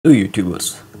Hello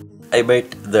YouTubers, I bet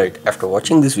that after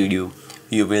watching this video,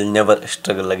 you will never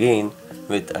struggle again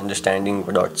with understanding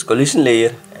Godot's collision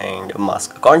layer and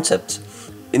mask concepts.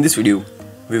 In this video,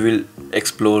 we will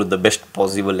explore the best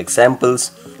possible examples,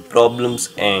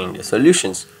 problems and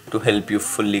solutions to help you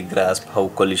fully grasp how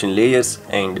collision layers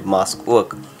and mask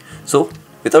work. So,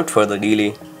 without further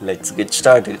delay, let's get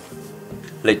started.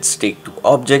 Let's take two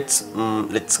objects,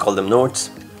 let's call them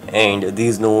nodes, and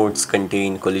these nodes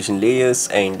contain collision layers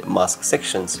and mask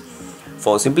sections.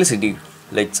 For simplicity,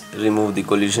 let's remove the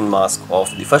collision mask of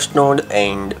the first node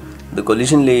and the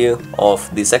collision layer of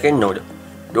the second node.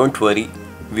 Don't worry,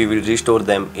 we will restore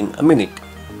them in a minute.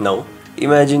 Now,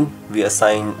 imagine we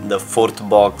assign the fourth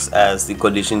box as the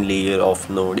collision layer of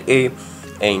node A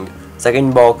and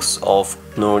second box of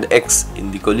node X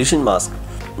in the collision mask.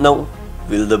 Now,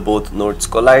 will the both nodes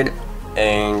collide?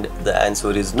 And the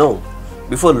answer is no.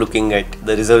 Before looking at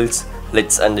the results,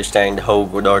 let's understand how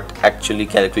Godot actually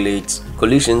calculates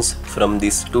collisions from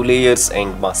these two layers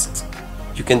and masks.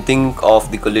 You can think of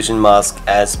the collision mask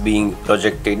as being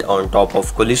projected on top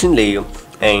of collision layer,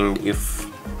 and if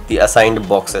the assigned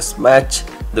boxes match,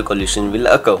 the collision will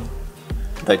occur.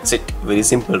 That's it, very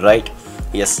simple, right?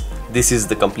 Yes, this is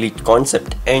the complete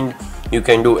concept and you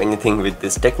can do anything with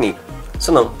this technique.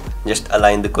 So now, just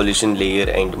align the collision layer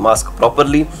and mask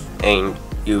properly and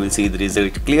you will see the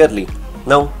result clearly.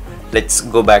 Now, let's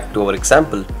go back to our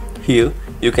example. Here,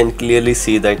 you can clearly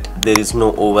see that there is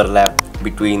no overlap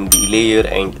between the layer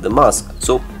and the mask,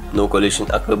 so no collision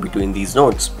occur between these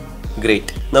nodes.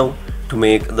 Great. Now, to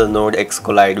make the node X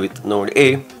collide with node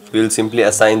A, we will simply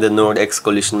assign the node X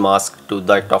collision mask to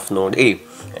that of node A,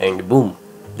 and boom,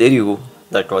 there you go.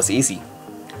 That was easy.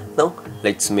 Now,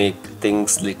 let's make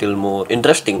things little more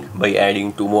interesting by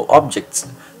adding two more objects,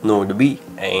 node B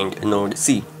and node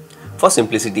C. For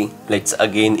simplicity, let's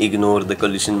again ignore the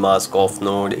collision mask of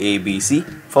node ABC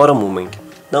for a moment.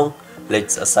 Now,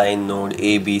 let's assign node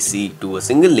ABC to a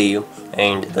single layer,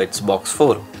 and that's box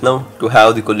 4. Now, to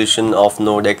have the collision of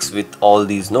node X with all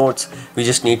these nodes, we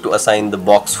just need to assign the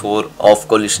box 4 of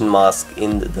collision mask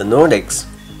in the node X.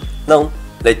 Now,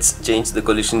 let's change the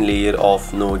collision layer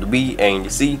of node B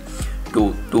and C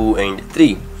to 2 and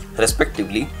 3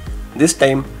 respectively. This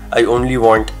time I only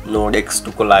want node X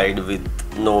to collide with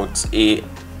nodes A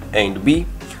and B.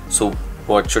 So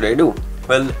what should I do?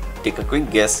 Well, take a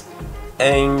quick guess,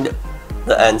 and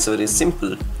the answer is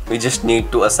simple. We just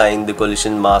need to assign the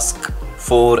collision mask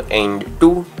 4 and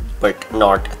 2 but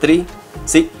not 3.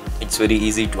 See, it's very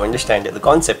easy to understand the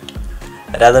concept.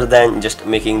 Rather than just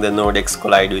making the node X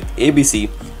collide with ABC,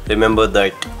 remember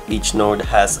that each node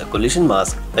has a collision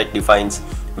mask that defines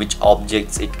which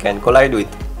objects it can collide with.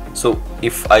 So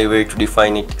if I were to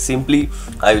define it simply,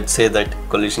 I would say that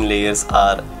collision layers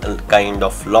are a kind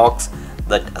of locks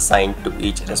that assign to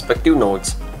each respective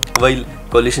nodes, while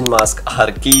collision masks are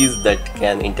keys that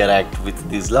can interact with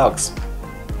these locks.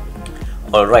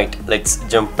 Alright, let's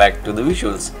jump back to the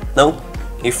visuals. Now,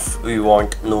 if we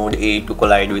want node A to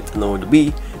collide with node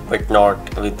B but not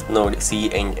with node C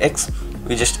and X,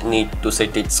 we just need to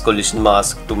set its collision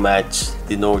mask to match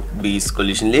the node B's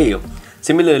collision layer.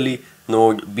 Similarly,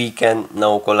 node B can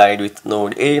now collide with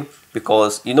node A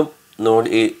because node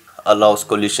A allows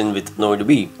collision with node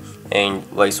B and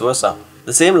vice versa.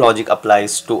 The same logic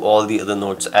applies to all the other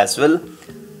nodes as well.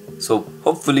 So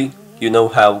hopefully you now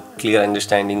have clear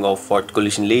understanding of what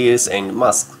collision layers and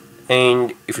masks.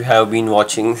 And if you have been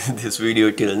watching this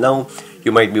video till now,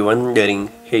 you might be wondering,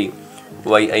 hey,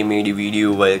 why I made a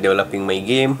video while developing my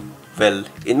game? Well,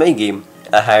 in my game,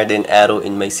 I had an arrow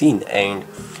in my scene and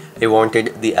I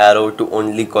wanted the arrow to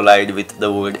only collide with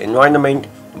the world environment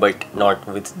but not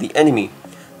with the enemy.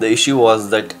 The issue was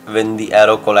that when the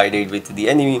arrow collided with the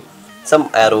enemy, some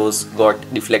arrows got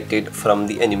deflected from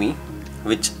the enemy,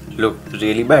 which looked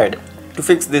really bad. To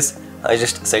fix this, I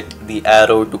just set the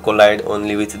arrow to collide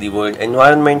only with the world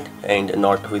environment and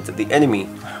not with the enemy.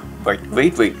 But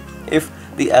wait, if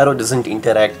the arrow doesn't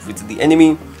interact with the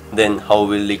enemy, then how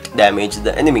will it damage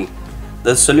the enemy?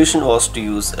 The solution was to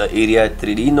use a area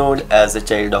 3D node as a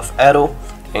child of arrow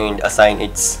and assign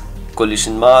its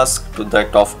collision mask to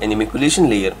that of enemy collision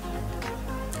layer.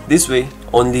 This way,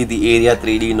 only the area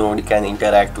 3D node can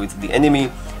interact with the enemy,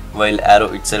 while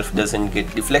arrow itself doesn't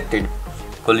get deflected.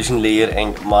 Collision layer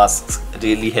and masks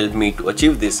really help me to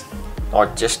achieve this.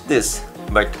 Not just this,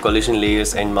 but collision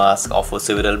layers and masks offer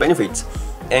several benefits.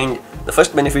 And the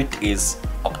first benefit is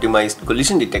optimized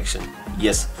collision detection.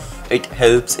 Yes, it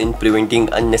helps in preventing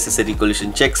unnecessary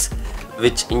collision checks,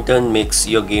 which in turn makes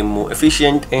your game more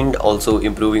efficient and also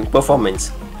improving performance.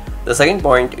 The second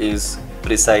point is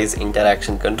precise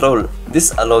interaction control.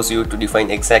 This allows you to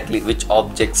define exactly which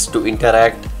objects to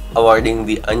interact, avoiding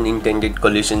the unintended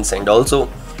collisions and also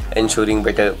ensuring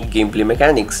better gameplay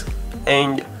mechanics.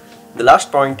 And the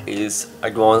last point is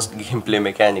advanced gameplay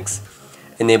mechanics.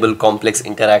 Enable complex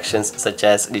interactions such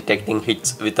as detecting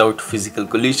hits without physical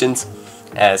collisions,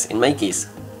 as in my case.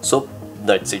 So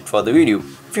that's it for the video.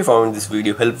 If you found this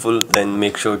video helpful, then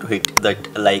make sure to hit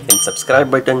that like and subscribe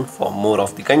button for more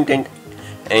of the content,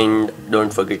 and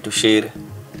don't forget to share,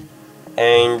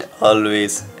 and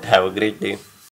always have a great day.